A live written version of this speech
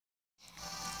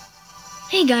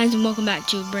Hey guys, and welcome back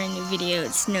to a brand new video.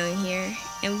 It's Snowy here,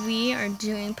 and we are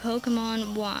doing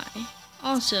Pokemon Y.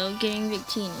 Also, getting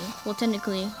Victini. Well,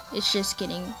 technically, it's just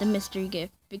getting the mystery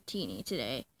gift Victini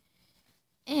today.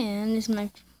 And this is my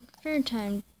third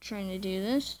time trying to do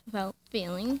this without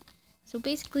failing. So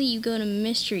basically, you go to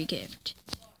mystery gift,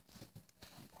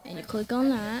 and you click on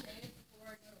that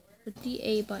with the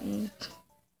A button,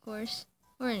 of course,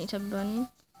 or any type of button.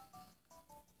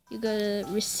 You go to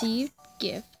receive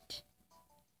gift.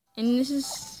 And this is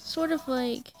sort of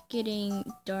like getting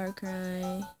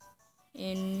Darkrai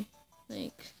and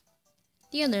like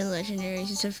the other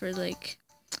legendaries except for like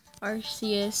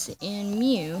Arceus and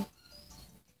Mew.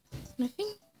 And I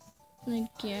think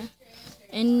yeah.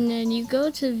 And then you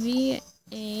go to VA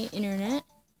Internet.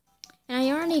 And I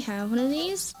already have one of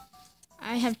these.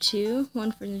 I have two,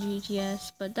 one for the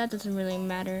GTS, but that doesn't really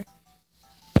matter.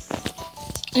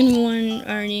 And one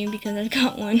already because I've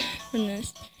got one from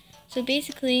this. So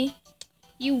basically,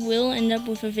 you will end up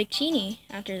with a Victini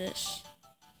after this,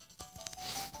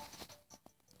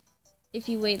 if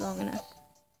you wait long enough.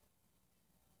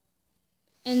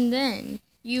 And then,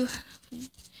 you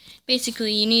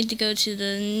need to go to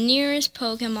the nearest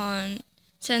Pokemon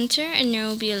Center, and there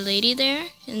will be a lady there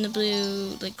in the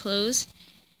blue clothes,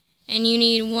 and you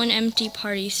need one empty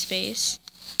party space.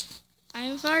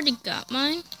 I've already got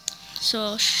mine, so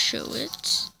I'll show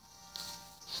it.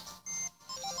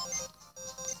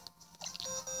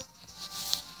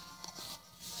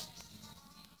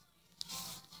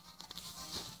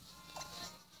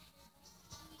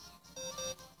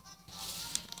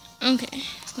 Okay,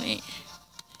 wait.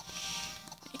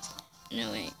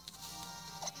 No, wait.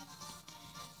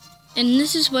 And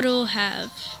this is what it will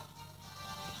have.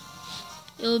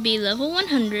 It will be level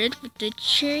 100 with the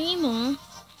cherry mall,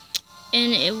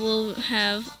 and it will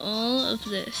have all of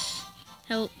this.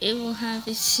 It will have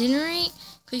Incinerate,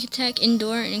 Quick Attack,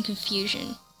 Endure, and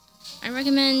Confusion. I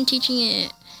recommend teaching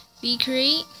it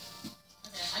Recreate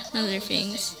and other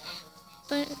things.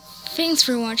 But thanks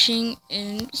for watching,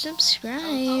 and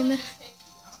subscribe.